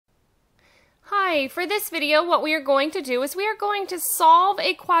Hi, for this video what we are going to do is we are going to solve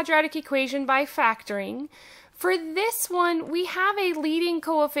a quadratic equation by factoring. For this one we have a leading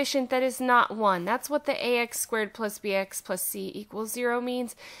coefficient that is not 1. That's what the ax squared plus bx plus c equals 0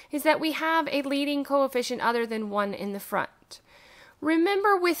 means, is that we have a leading coefficient other than 1 in the front.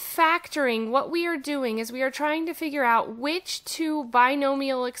 Remember, with factoring, what we are doing is we are trying to figure out which two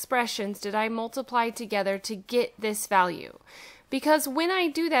binomial expressions did I multiply together to get this value. Because when I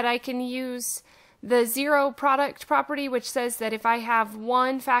do that, I can use the zero product property, which says that if I have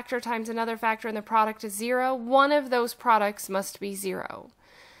one factor times another factor and the product is 0, one of those products must be 0.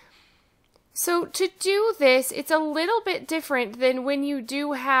 So to do this, it's a little bit different than when you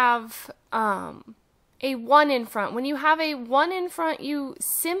do have a 1 in front. When you have a 1 in front, you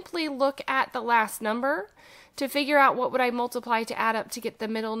simply look at the last number to figure out what would I multiply to add up to get the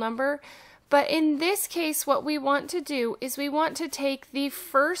middle number. But in this case, what we want to do is we want to take the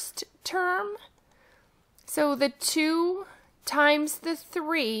first term, so the 2 times the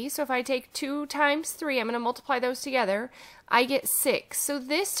 3, so if I take 2 times 3, I'm going to multiply those together, I get 6. So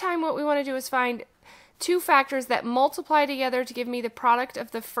this time what we want to do is find two factors that multiply together to give me the product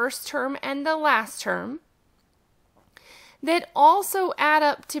of the first term and the last term that also add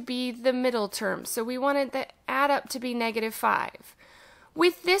up to be the middle term. So we wanted the add up to be -5.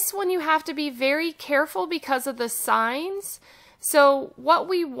 With this one, you have to be very careful because of the signs. So what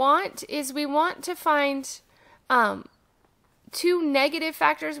we want is we want to find two negative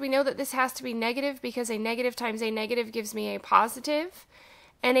factors. We know that this has to be negative because a negative times a negative gives me a positive,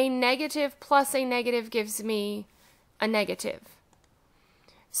 and a negative plus a negative gives me a negative.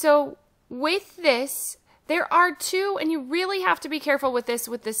 So with this, there are two, and you really have to be careful with this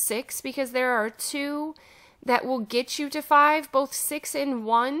with the 6, because there are two that will get you to 5. Both 6 and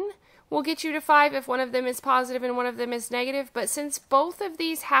 1 will get you to 5 if one of them is positive and one of them is negative. But since both of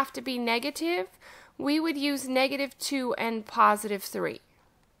these have to be negative, we would use -2 and +3.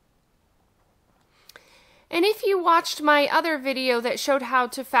 And if you watched my other video that showed how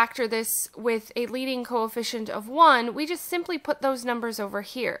to factor this with a leading coefficient of 1, we just simply put those numbers over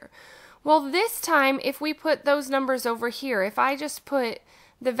here. Well, this time, if we put those numbers over here, if I just put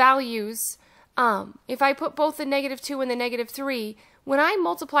the values, if I put both the -2 and the -3, when I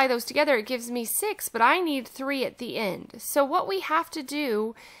multiply those together, it gives me 6, but I need 3 at the end. So what we have to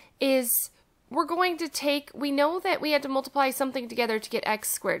do is we're going to take, we know that we had to multiply something together to get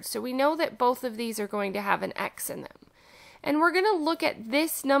x squared, so we know that both of these are going to have an x in them. And we're going to look at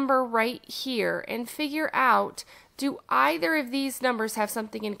this number right here and figure out, do either of these numbers have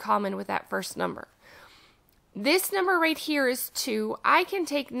something in common with that first number? This number right here is 2. I can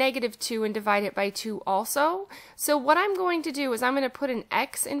take -2 and divide it by 2 also. So what I'm going to do is I'm going to put an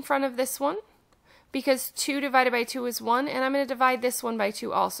x in front of this one, because 2 divided by 2 is 1, and I'm going to divide this one by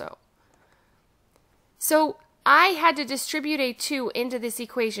 2 also. So I had to distribute a 2 into this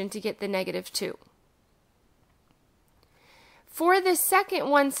equation to get the -2. For the second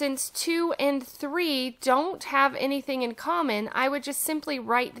one, since 2 and 3 don't have anything in common, I would just simply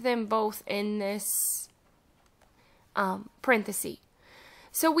write them both in this parenthesis.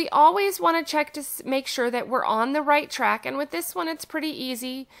 So we always want to check to make sure that we're on the right track, and with this one it's pretty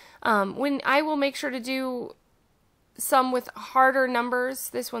easy. When I will make sure to do some with harder numbers,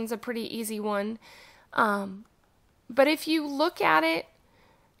 this one's a pretty easy one. But if you look at it,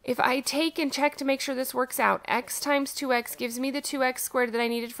 if I take and check to make sure this works out, x times 2x gives me the 2x squared that I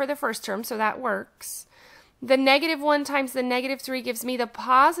needed for the first term, so that works. The -1 times the -3 gives me the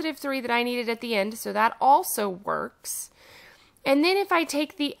 +3 that I needed at the end, so that also works. And then if I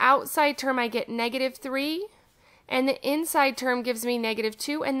take the outside term, I get -3, and the inside term gives me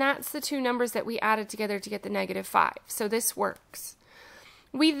 -2, and that's the two numbers that we added together to get the -5. So this works.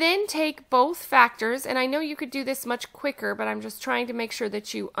 We then take both factors, and I know you could do this much quicker, but I'm just trying to make sure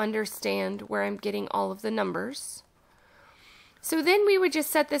that you understand where I'm getting all of the numbers. So then we would just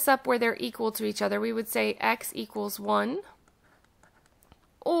set this up where they're equal to each other. We would say x equals 1,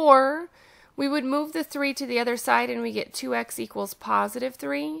 or we would move the 3 to the other side and we get 2x equals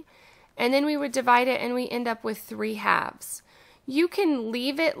 +3, and then we would divide it and we end up with 3/2. You can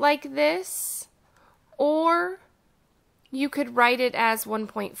leave it like this, or you could write it as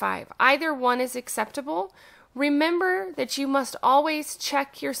 1.5. Either one is acceptable. Remember that you must always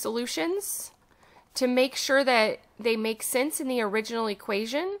check your solutions to make sure that they make sense in the original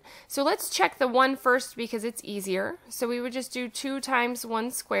equation. So let's check the 1 first because it's easier. So we would just do 2 times 1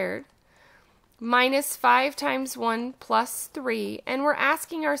 squared minus 5 times 1 plus 3. And we're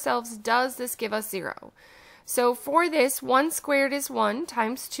asking ourselves, does this give us 0? So for this, 1 squared is 1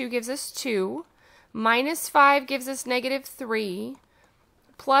 times 2 gives us 2. Minus 5 gives us -3.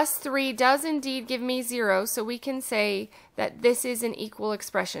 plus 3 does indeed give me 0, so we can say that this is an equal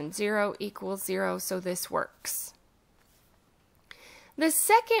expression. 0 equals 0, so this works. The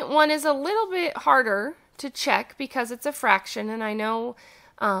second one is a little bit harder to check because it's a fraction, and I know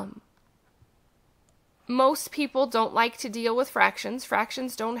most people don't like to deal with fractions.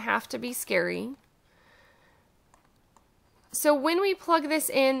 Fractions don't have to be scary. So when we plug this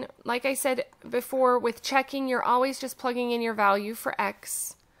in, like I said before, with checking, you're always just plugging in your value for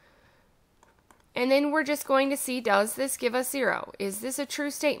x. And then we're just going to see, does this give us 0? Is this a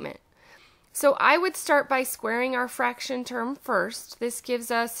true statement? So I would start by squaring our fraction term first. This gives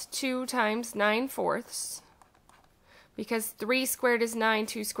us 2 times 9/4, because 3 squared is 9,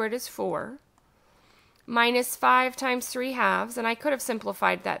 2 squared is 4, minus 5 times 3/2, and I could have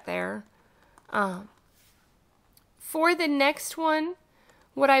simplified that there. For the next one,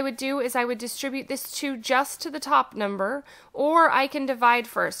 what I would do is I would distribute this 2 just to the top number, or I can divide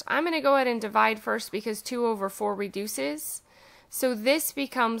first. I'm going to go ahead and divide first because 2 over 4 reduces. So this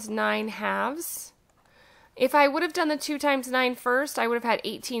becomes 9/2. If I would have done the 2 times 9 first, I would have had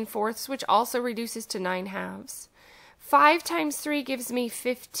 18/4, which also reduces to 9/2. 5 times 3 gives me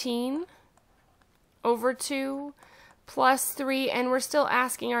 15 over 2 plus 3, and we're still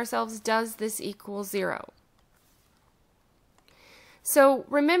asking ourselves, does this equal 0? So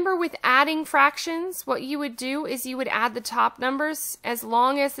remember, with adding fractions, what you would do is you would add the top numbers. As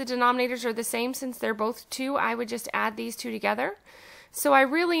long as the denominators are the same, since they're both 2, I would just add these two together. So I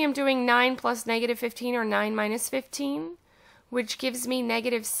really am doing 9 plus negative 15, or 9 minus 15, which gives me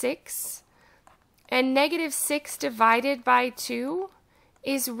negative 6. And negative 6 divided by 2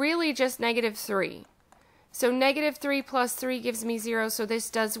 is really just negative 3. So negative 3 plus 3 gives me 0, so this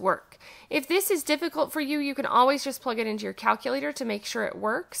does work. If this is difficult for you, you can always just plug it into your calculator to make sure it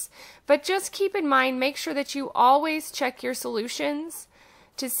works. But just keep in mind, make sure that you always check your solutions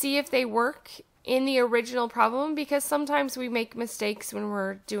to see if they work in the original problem, because sometimes we make mistakes when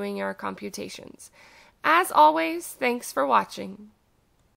we're doing our computations. As always, thanks for watching.